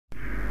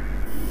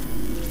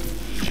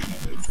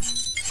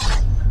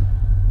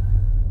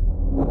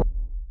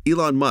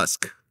Elon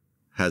Musk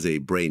has a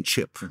brain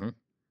chip, Mm-hmm.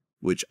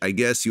 which I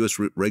guess U.S.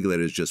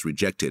 regulators just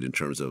rejected in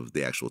terms of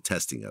the actual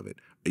testing of it.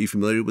 Are you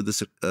familiar with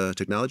this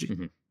technology?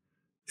 Mm-hmm.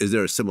 Is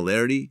there a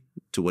similarity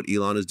to what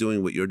Elon is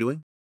doing, what you're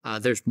doing?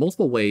 There's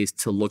multiple ways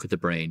to look at the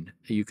brain.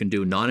 You can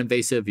do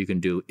non-invasive, you can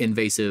do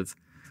invasive.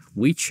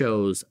 We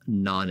chose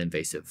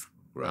non-invasive.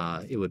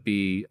 Right. It would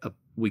be,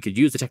 we could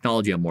use the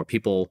technology on more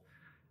people.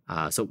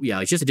 So yeah,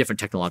 it's just a different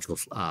technological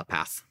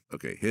path.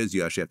 Okay. His,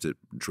 you actually have to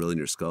drill in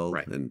your skull.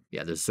 Right. And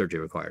yeah, there's surgery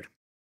required.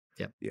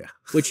 Yeah. yeah.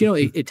 Which, you know,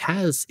 it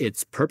has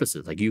its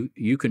purposes. Like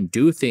you can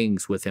do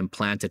things with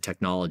implanted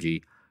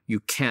technology you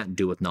can't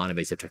do with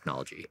non-invasive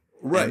technology.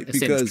 Right, And the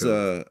same is because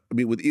true. I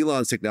mean, with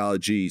Elon's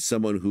technology,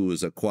 someone who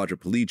is a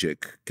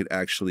quadriplegic could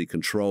actually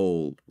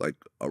control like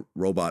a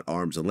robot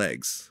arms and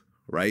legs,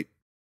 right?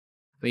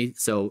 I mean,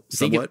 so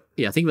Somewhat.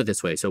 think of it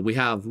this way. So we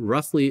have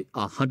roughly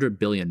 100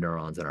 billion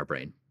neurons in our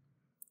brain.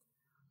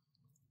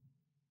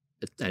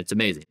 It's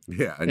amazing.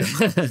 Yeah, I know.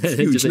 It's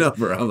a huge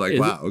number. I'm like,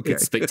 wow, okay.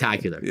 It's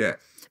spectacular. Yeah.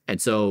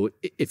 And so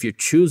if you're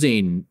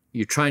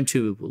trying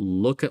to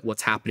look at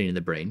what's happening in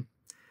the brain.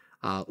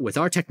 With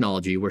our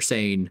technology, we're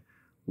saying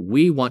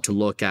we want to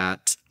look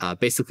at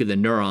basically the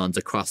neurons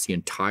across the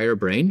entire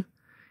brain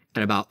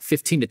and about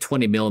 15 to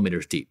 20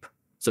 millimeters deep.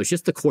 So it's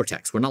just the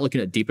cortex. We're not looking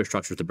at deeper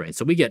structures of the brain.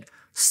 So we get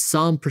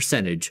some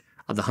percentage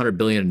of the 100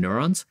 billion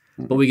neurons,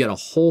 but we get a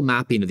whole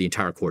mapping of the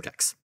entire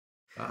cortex.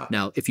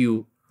 Now, if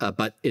you,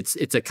 but it's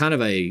a kind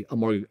of a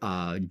more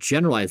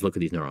generalized look at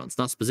these neurons,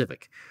 not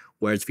specific.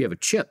 Whereas if you have a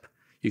chip,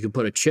 you can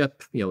put a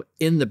chip,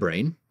 in the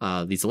brain,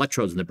 these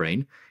electrodes in the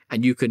brain,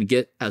 and you can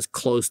get as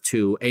close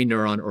to a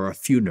neuron or a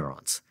few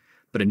neurons.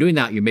 But in doing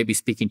that, you may be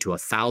speaking to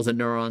 1,000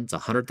 neurons,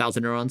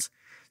 100,000 neurons.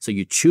 So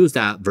you choose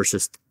that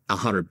versus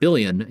 100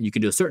 billion. You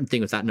can do a certain thing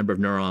with that number of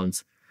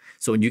neurons.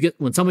 So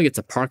when someone gets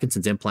a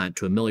Parkinson's implant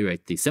to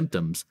ameliorate these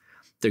symptoms,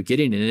 they're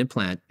getting an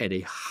implant at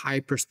a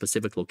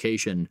hyper-specific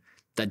location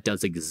that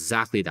does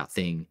exactly that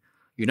thing.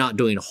 You're not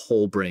doing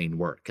whole brain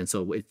work. And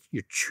so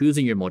you're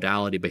choosing your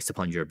modality based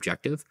upon your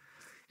objective.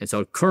 And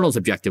so Colonel's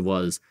objective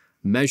was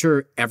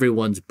measure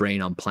everyone's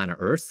brain on planet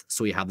Earth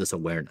so we have this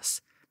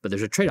awareness. But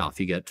there's a trade-off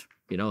you get,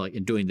 like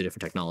in doing the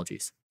different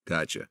technologies.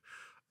 Gotcha.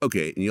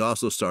 Okay, and you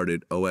also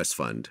started OS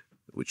Fund,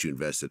 which you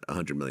invested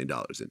 $100 million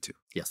into.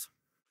 Yes.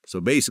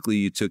 So basically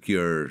you took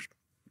the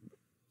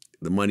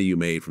money you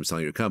made from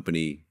selling your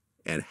company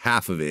and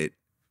half of it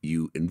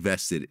you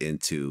invested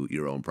into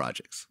your own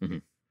projects. Mm-hmm.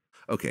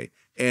 Okay,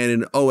 and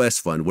in OS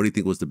Fund, what do you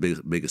think was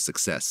the biggest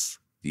success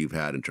you've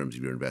had in terms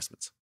of your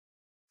investments?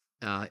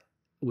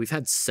 We've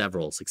had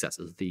several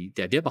successes. The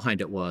idea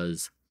behind it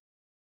was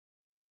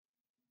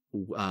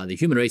the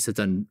human race has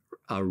done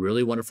a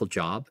really wonderful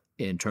job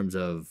in terms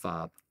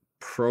of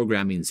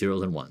programming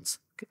zeros and ones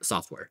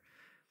software.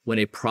 When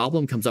a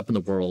problem comes up in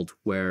the world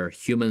where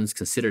humans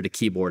can sit at a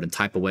keyboard and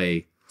type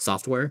away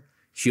software,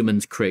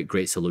 humans create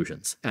great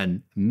solutions.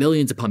 And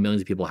millions upon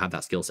millions of people have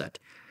that skill set.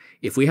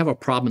 If we have a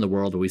problem in the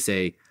world where we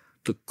say,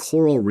 the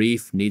coral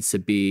reef needs to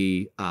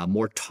be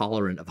more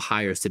tolerant of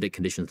higher acidic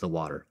conditions in the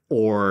water,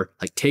 or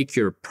like take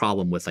your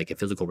problem with like a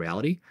physical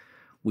reality.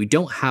 We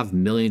don't have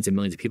millions and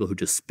millions of people who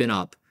just spin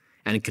up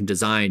and can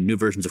design new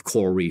versions of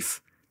coral reef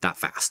that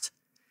fast.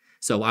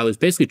 So I was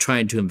basically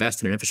trying to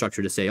invest in an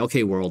infrastructure to say,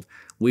 okay, world,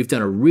 we've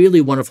done a really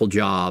wonderful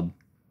job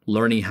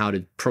learning how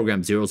to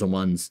program zeros and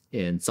ones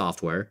in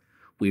software.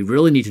 We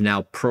really need to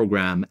now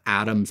program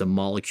atoms and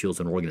molecules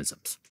and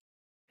organisms.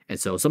 And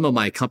so some of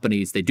my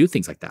companies, they do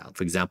things like that.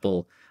 For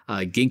example,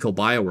 Ginkgo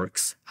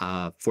Bioworks,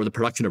 for the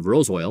production of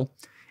rose oil,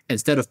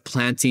 instead of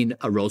planting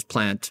a rose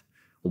plant,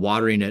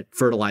 watering it,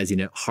 fertilizing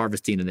it,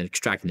 harvesting, and then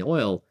extracting the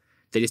oil,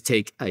 they just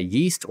take a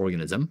yeast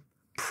organism,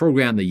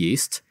 program the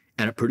yeast,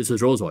 and it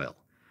produces rose oil.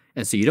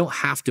 And so you don't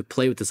have to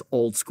play with this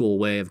old school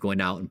way of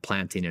going out and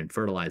planting and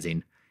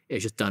fertilizing.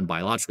 It's just done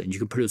biologically. And you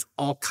can produce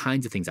all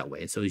kinds of things that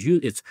way. So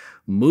it's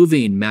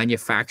moving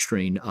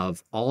manufacturing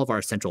of all of our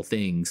essential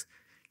things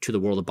to the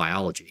world of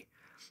biology.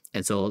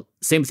 And so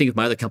same thing with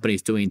my other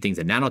companies doing things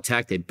in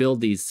nanotech. They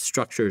build these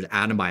structures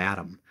atom by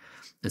atom.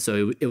 And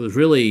so it was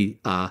really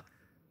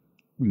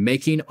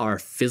making our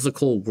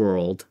physical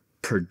world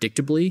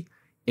predictably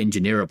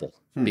engineerable,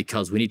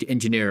 because we need to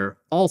engineer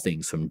all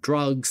things from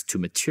drugs to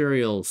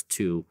materials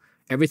to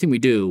everything we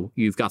do.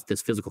 You've got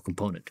this physical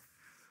component.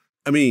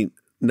 I mean,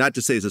 not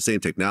to say it's the same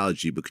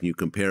technology, but can you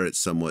compare it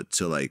somewhat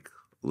to like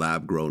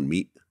lab-grown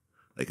meat?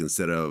 Like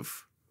instead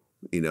of,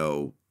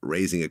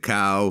 raising a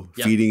cow,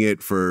 Yep. feeding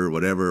it for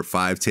whatever,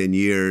 5-10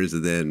 years,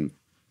 and then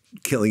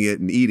killing it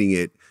and eating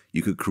it,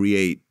 you could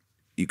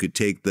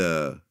take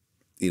the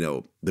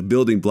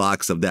building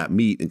blocks of that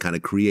meat and kind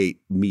of create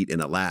meat in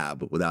a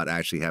lab without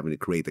actually having to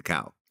create the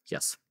cow.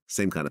 Yes.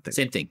 Same kind of thing.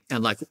 Same thing.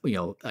 And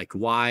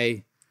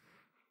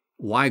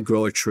why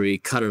grow a tree,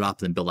 cut it up,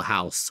 and then build a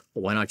house?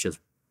 Why not just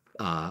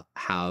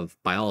have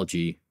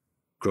biology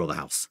grow the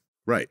house?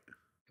 Right.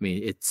 I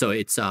mean,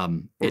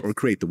 or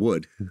create the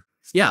wood.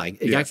 Yeah,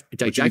 Which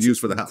you could use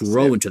for the house.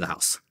 Grow into the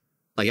house.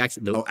 Like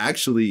actually,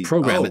 actually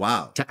program it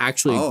wow. to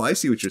actually. Oh, I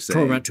see what you're saying.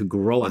 Program it to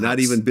grow a house. Not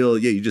even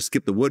build. Yeah, you just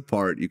skip the wood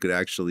part. You could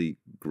actually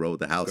grow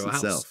the house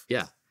itself.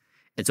 Yeah.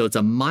 And so it's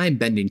a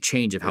mind-bending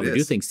change of how we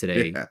do things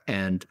today. Yeah.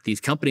 And these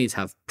companies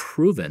have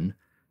proven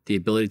the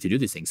ability to do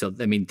these things. So,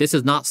 I mean, this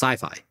is not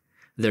sci-fi.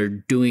 They're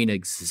doing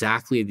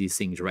exactly these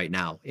things right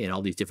now in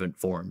all these different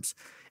forms.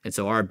 And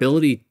so our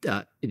ability,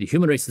 the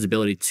human race's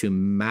ability to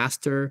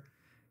master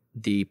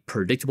the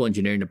predictable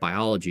engineering of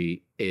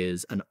biology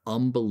is an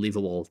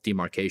unbelievable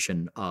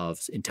demarcation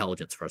of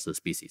intelligence for us as a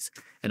species.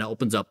 And it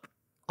opens up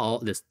all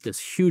this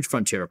huge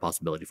frontier of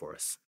possibility for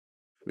us.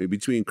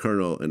 Between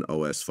Kernel and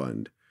OS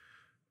Fund,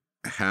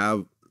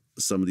 have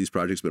some of these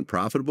projects been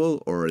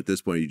profitable, or at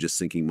this point are you just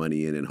sinking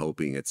money in and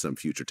hoping at some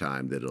future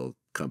time that it'll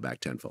come back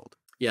tenfold?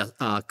 Yeah,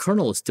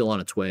 Kernel is still on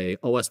its way.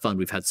 OS Fund,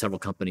 we've had several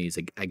companies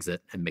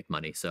exit and make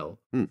money. So,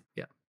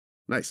 yeah.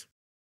 Nice.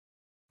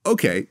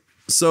 Okay,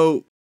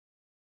 so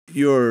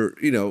you're,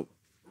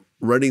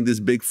 running this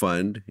big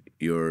fund,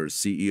 you're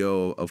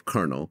CEO of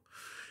Kernel,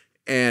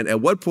 and at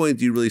what point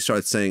do you really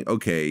start saying,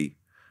 okay,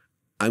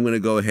 I'm going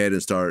to go ahead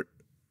and start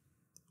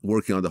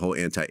working on the whole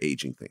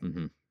anti-aging thing?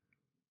 Mm-hmm.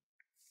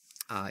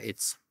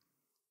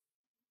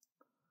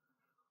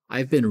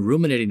 I've been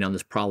ruminating on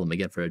this problem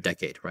again for a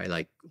decade, right?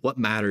 Like, what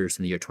matters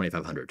in the year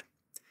 2500?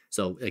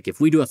 So, like,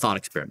 if we do a thought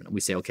experiment,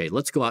 we say, okay,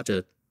 let's go out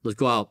to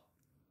low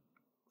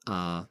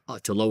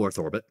Earth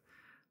orbit.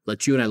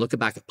 Let you and I look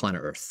back at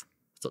planet Earth.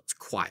 So it's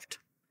quiet,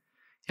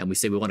 and we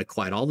say we want to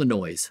quiet all the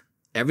noise,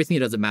 everything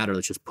that doesn't matter.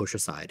 Let's just push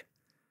aside.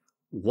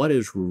 What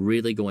is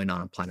really going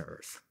on planet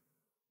Earth?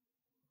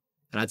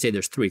 And I'd say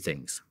there's three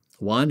things.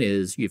 One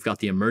is you've got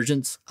the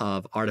emergence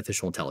of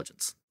artificial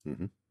intelligence.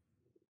 Mm-hmm.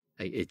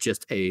 It's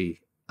just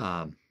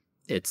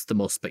it's the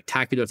most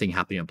spectacular thing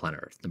happening on planet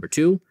Earth. Number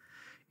two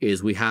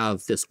is we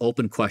have this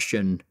open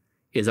question: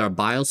 is our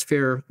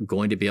biosphere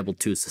going to be able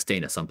to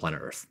sustain us on planet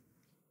Earth?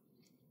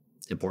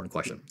 Important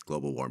question.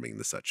 Global warming and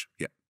the such.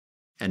 Yeah.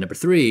 And number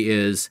three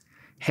is,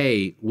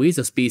 hey, we as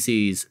a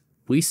species,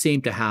 we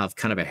seem to have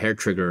kind of a hair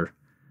trigger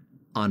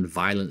on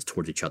violence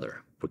towards each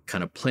other. We're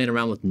kind of playing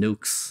around with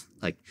nukes,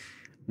 like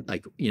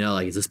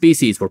as a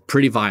species, we're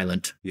pretty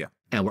violent. Yeah.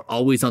 And we're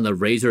always on the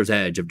razor's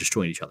edge of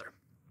destroying each other.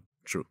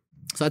 True.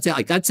 So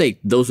I'd say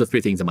those are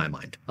three things in my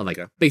mind of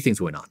big things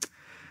going on.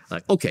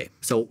 Like, okay,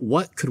 so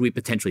what could we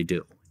potentially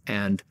do?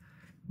 And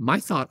my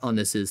thought on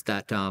this is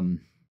that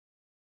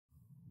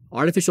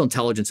artificial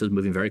intelligence is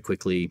moving very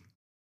quickly.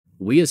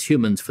 We as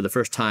humans, for the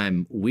first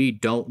time, we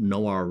don't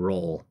know our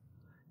role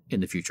in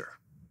the future.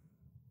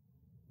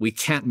 We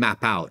can't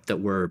map out that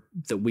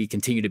we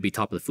continue to be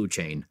top of the food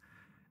chain.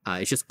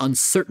 It's just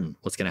uncertain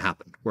what's going to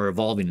happen. We're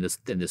evolving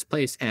in this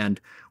place, and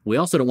we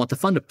also don't want the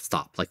fun to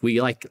stop.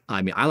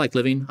 I like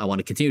living. I want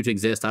to continue to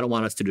exist. I don't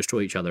want us to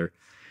destroy each other.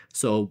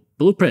 So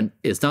Blueprint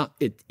is not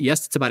it.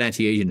 Yes, it's about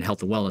anti-aging and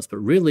health and wellness, but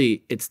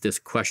really, it's this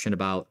question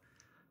about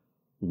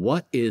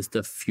what is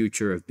the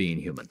future of being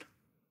human,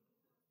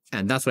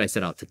 and that's what I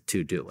set out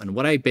to do. And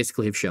what I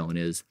basically have shown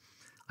is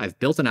I've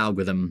built an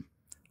algorithm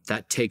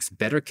that takes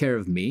better care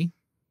of me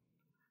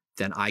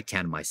than I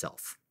can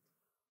myself.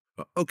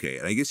 Okay,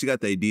 and I guess you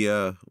got the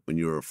idea when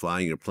you were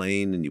flying your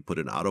plane and you put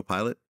an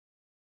autopilot?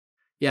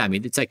 Yeah, I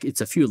mean,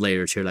 it's a few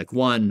layers here. Like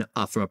one,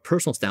 from a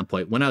personal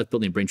standpoint, when I was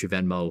building Braintree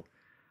Venmo,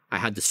 I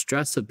had the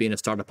stress of being a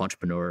startup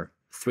entrepreneur,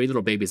 3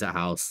 little babies at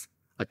house,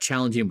 a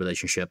challenging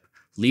relationship,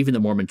 leaving the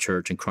Mormon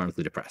church, and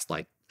chronically depressed.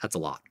 Like, that's a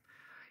lot.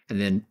 And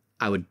then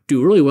I would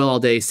do really well all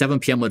day, 7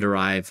 p.m. would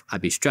arrive,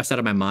 I'd be stressed out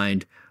of my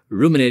mind,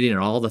 ruminating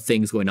on all the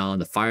things going on,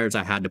 the fires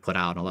I had to put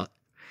out, and all that.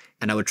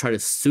 And I would try to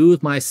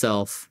soothe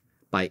myself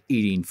by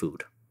eating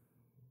food.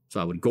 So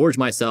I would gorge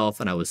myself,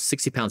 and I was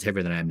 60 pounds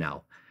heavier than I am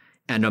now.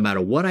 And no matter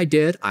what I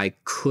did, I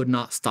could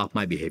not stop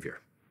my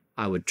behavior.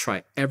 I would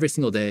try every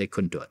single day,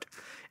 couldn't do it.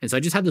 And so I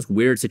just had this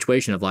weird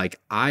situation of like,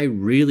 I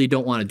really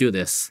don't want to do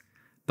this,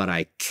 but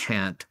I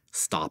can't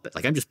stop it.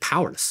 Like, I'm just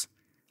powerless.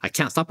 I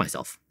can't stop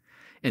myself.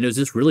 And it was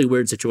this really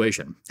weird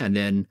situation. And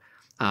then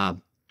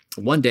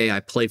one day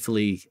I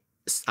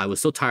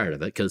was so tired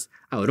of it because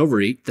I would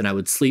overeat, then I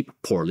would sleep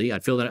poorly.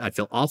 I'd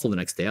feel awful the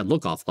next day. I'd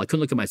look awful. I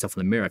couldn't look at myself in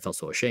the mirror. I felt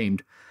so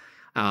ashamed.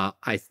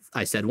 I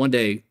said one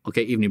day,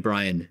 okay, evening,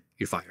 Bryan,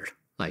 you're fired.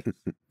 Like,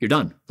 you're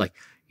done. Like,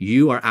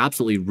 you are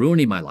absolutely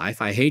ruining my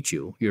life. I hate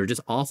you. You're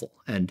just awful.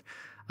 And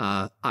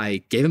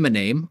I gave him a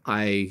name.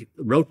 I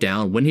wrote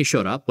down when he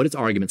showed up, what his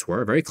arguments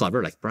were. Very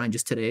clever. Like, Bryan,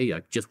 just today,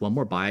 just one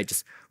more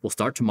bite. We'll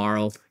start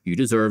tomorrow. You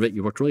deserve it.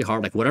 You worked really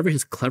hard. Like, whatever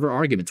his clever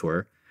arguments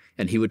were.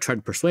 And he would try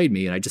to persuade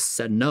me. And I just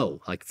said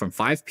no. Like, from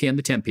 5 p.m.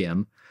 to 10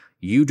 p.m.,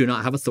 you do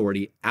not have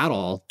authority at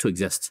all to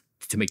exist,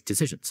 to make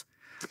decisions.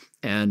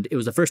 And it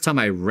was the first time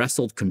I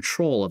wrestled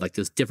control of like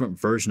this different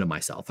version of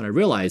myself. And I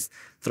realized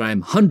that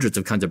I'm hundreds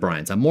of kinds of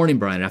Bryans. I'm morning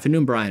Bryan,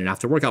 afternoon Bryan, and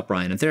after workout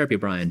Bryan, and therapy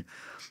Bryan.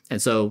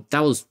 And so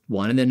that was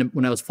one. And then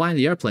when I was flying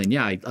the airplane,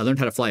 I learned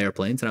how to fly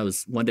airplanes. And I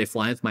was one day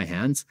flying with my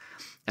hands.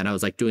 And I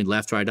was like doing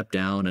left, right, up,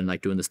 down, and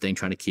like doing this thing,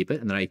 trying to keep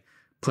it. And then I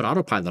put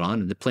autopilot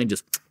on, and the plane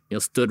just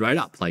stood right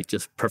up, like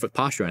just perfect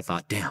posture. I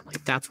thought, damn,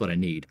 like that's what I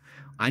need.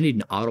 I need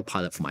an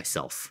autopilot for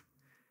myself.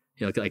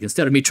 You know, like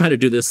instead of me trying to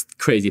do this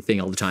crazy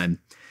thing all the time.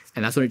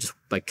 And that's when it just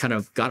like kind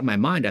of got in my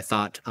mind. I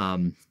thought,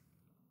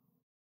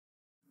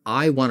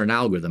 I want an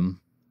algorithm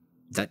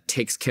that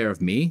takes care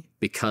of me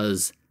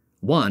because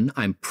one,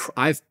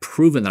 I've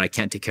proven that I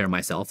can't take care of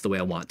myself the way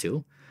I want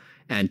to.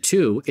 And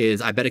two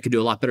is I bet it could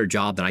do a lot better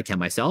job than I can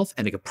myself,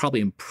 and it could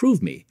probably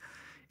improve me.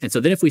 And so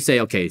then if we say,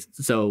 okay,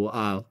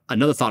 so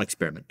another thought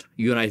experiment,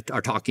 you and I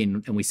are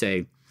talking and we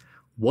say,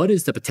 what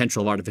is the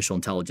potential of artificial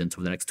intelligence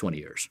over the next 20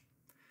 years?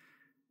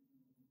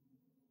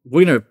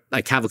 We're going to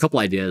like have a couple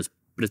ideas,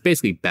 but it's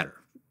basically better.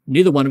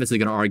 Neither one of us is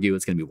going to argue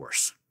it's going to be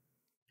worse.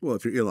 Well,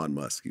 if you're Elon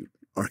Musk, you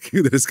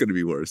argue that it's going to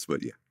be worse,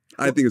 but yeah,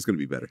 I think it's going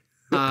to be better.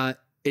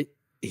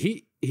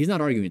 He's not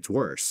arguing it's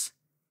worse.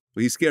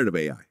 Well, he's scared of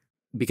AI.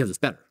 Because it's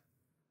better.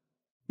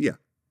 Yeah,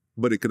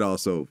 but it could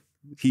also,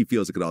 he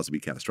feels it could also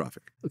be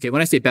catastrophic. Okay,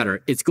 when I say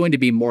better, it's going to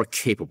be more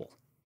capable.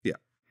 Yeah.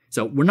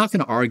 So we're not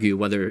going to argue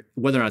whether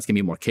or not it's going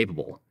to be more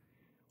capable.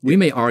 We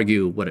may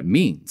argue what it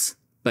means,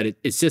 but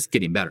it's just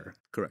getting better.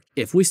 Correct.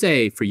 If we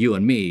say for you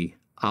and me,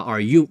 what are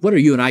you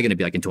and I going to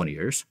be like in 20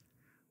 years?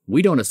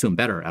 We don't assume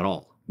better at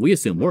all. We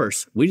assume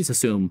worse. We just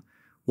assume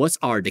what's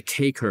our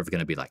decay curve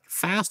going to be like,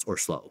 fast or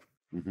slow?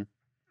 Mm-hmm.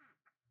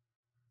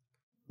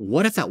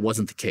 What if that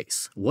wasn't the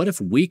case? What if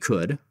we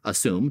could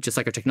assume, just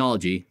like our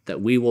technology, that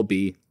we will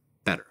be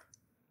better?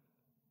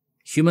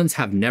 Humans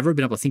have never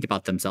been able to think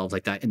about themselves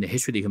like that in the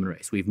history of the human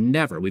race.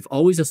 We've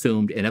always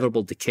assumed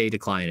inevitable decay,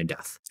 decline, and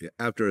death. Yeah,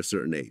 after a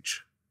certain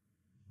age,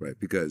 right?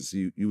 Because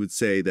you would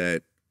say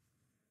that,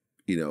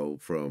 you know,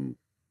 from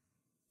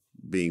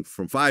being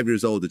from 5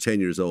 years old to 10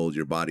 years old,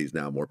 your body's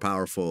now more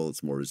powerful,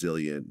 it's more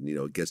resilient, you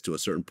know, it gets to a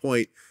certain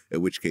point,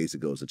 in which case it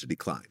goes into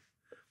decline.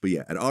 But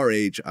yeah, at our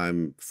age,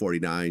 I'm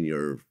 49,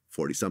 you're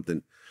 40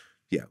 something.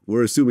 Yeah,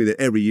 we're assuming that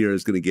every year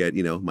is going to get,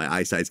 you know, my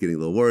eyesight's getting a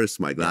little worse,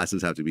 my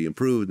glasses have to be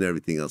improved and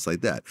everything else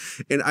like that.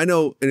 And I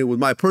know, and with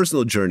my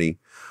personal journey,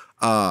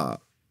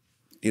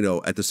 you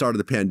know, at the start of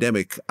the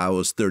pandemic, I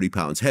was 30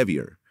 pounds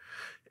heavier.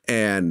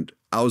 And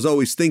I was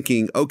always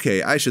thinking,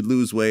 okay, I should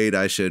lose weight,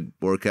 I should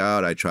work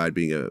out. I tried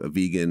being a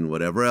vegan,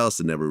 whatever else,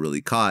 and never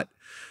really caught.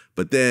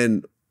 But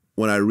then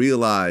when I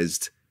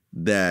realized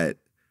that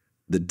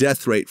the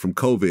death rate from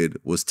COVID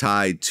was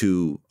tied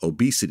to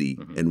obesity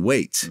and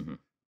weight,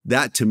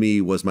 that to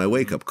me was my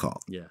wake-up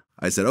call. Yeah.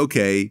 I said,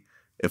 okay,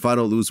 if I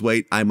don't lose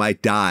weight, I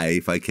might die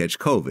if I catch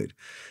COVID.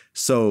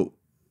 So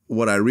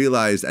what I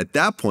realized at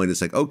that point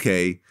is like,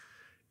 okay,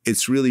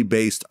 it's really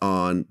based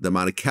on the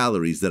amount of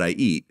calories that I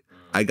eat.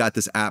 I got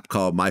this app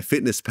called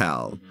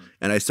MyFitnessPal,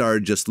 and I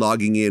started just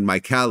logging in my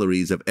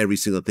calories of every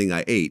single thing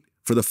I ate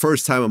for the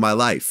first time in my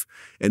life.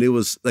 And it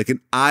was like an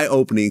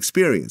eye-opening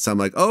experience. I'm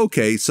like, oh,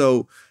 okay,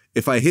 so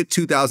if I hit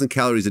 2,000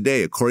 calories a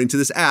day, according to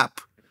this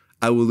app,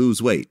 I will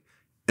lose weight.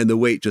 And the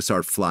weight just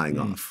started flying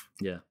off.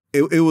 Yeah.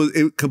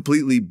 It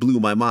completely blew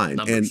my mind.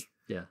 Numbers. And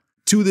yeah.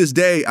 To this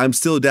day, I'm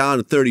still down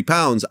to 30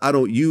 pounds. I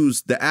don't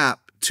use the app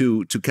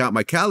to count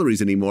my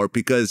calories anymore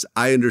because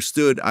I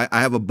understood. I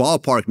have a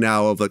ballpark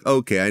now of like,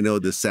 okay, I know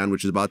this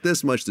sandwich is about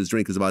this much, this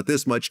drink is about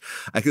this much.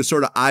 I can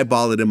sort of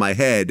eyeball it in my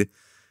head.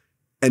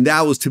 And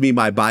that was to me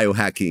my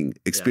biohacking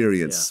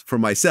experience for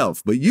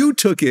myself. But you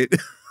took it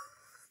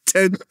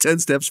 10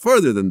 steps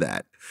further than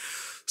that.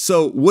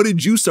 So what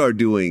did you start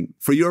doing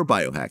for your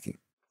biohacking?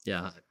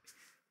 Yeah.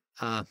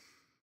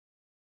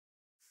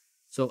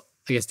 So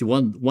I guess do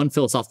one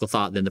philosophical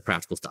thought, then the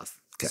practical stuff.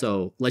 Okay.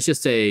 So let's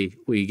just say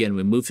we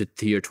move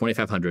to year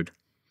 2500,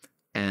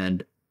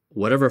 and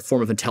whatever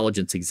form of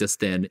intelligence exists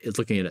then is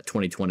looking at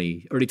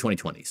 2020, early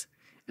 2020s.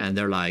 And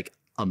they're like,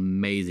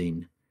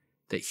 amazing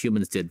that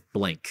humans did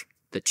blank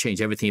that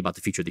changed everything about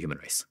the future of the human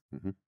race.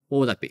 What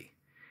would that be?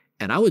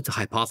 And I would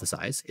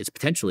hypothesize it's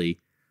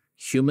potentially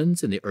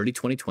humans in the early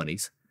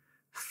 2020s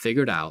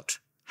figured out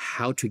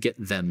how to get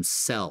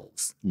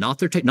themselves, not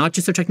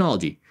just their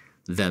technology,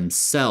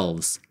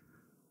 themselves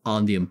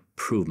on the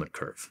improvement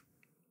curve.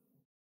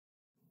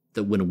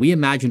 That when we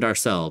imagined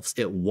ourselves,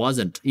 it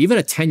wasn't, even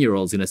a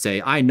 10-year-old is going to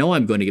say, I know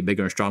I'm going to get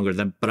bigger and stronger,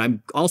 but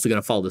I'm also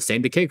going to follow the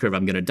same decay curve.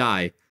 I'm going to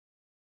die.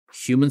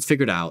 Humans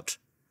figured out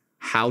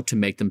how to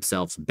make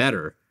themselves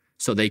better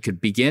so they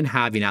could begin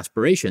having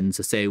aspirations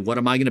to say, what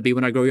am I going to be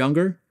when I grow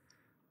younger?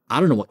 I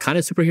don't know what kind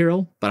of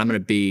superhero, but I'm going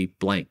to be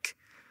blank.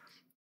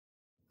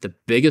 The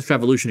biggest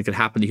revolution that could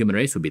happen in the human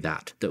race would be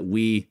that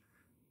we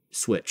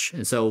switch.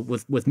 And so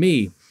with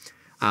me,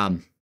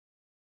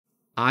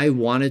 I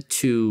wanted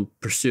to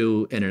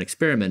pursue in an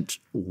experiment,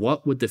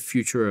 what would the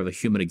future of a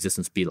human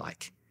existence be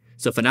like?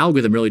 So if an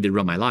algorithm really did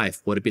run my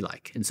life, what would it be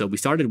like? And so we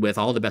started with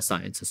all the best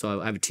science. And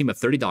so I have a team of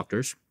 30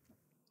 doctors.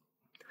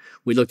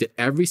 We looked at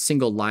every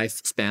single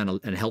lifespan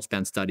and health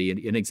span study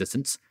in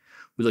existence.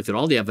 We looked at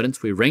all the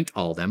evidence, we ranked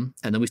all of them,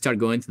 and then we started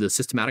going through the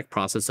systematic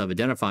process of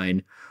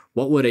identifying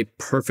what would a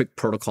perfect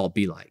protocol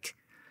be like.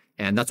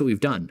 And that's what we've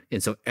done.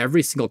 And so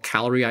every single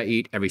calorie I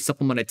eat, every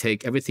supplement I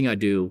take, everything I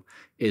do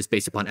is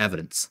based upon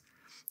evidence.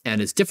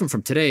 And it's different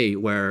from today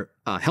where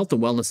health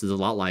and wellness is a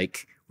lot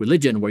like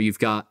religion, where you've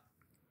got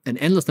an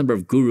endless number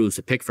of gurus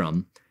to pick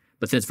from,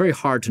 but then it's very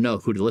hard to know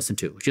who to listen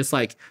to. Just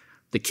like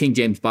the King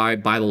James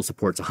Bible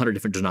supports 100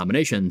 different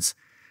denominations,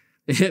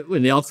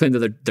 when they all claim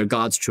that they're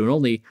God's true and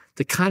only,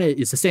 the kind of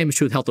is the same as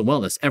true with health and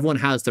wellness. Everyone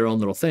has their own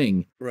little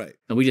thing. Right.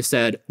 And we just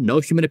said, no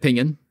human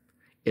opinion.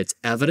 It's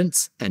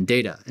evidence and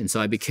data. And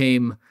so I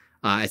became,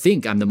 I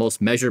think I'm the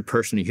most measured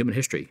person in human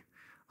history.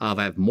 I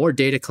have more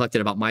data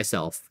collected about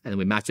myself, and then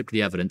we match it to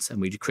the evidence,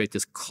 and we create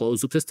this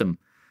closed loop system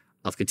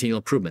of continual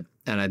improvement.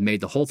 And I've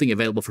made the whole thing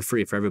available for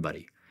free for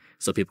everybody.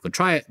 So people can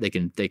try it. They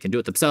can do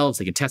it themselves.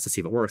 They can test to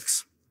see if it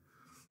works.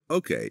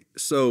 Okay.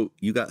 So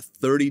you got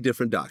 30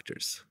 different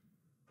doctors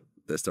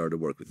that started to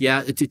work with you.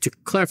 Yeah, to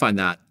clarify on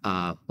that,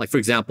 like for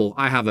example,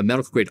 I have a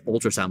medical grade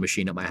ultrasound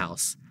machine at my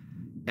house.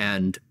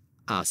 And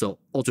so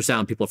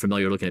ultrasound, people are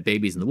familiar looking at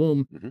babies in the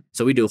womb. Mm-hmm.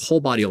 So we do whole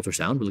body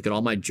ultrasound. We look at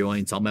all my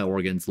joints, all my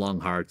organs, lung,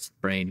 hearts,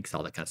 brain,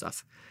 all that kind of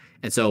stuff.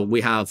 And so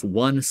we have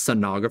one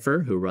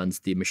sonographer who runs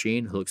the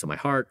machine, who looks at my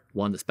heart,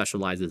 one that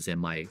specializes in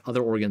my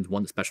other organs,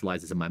 one that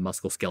specializes in my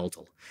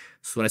musculoskeletal.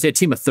 So when I say a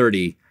team of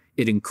 30,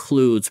 it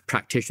includes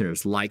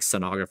practitioners like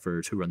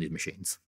sonographers who run these machines.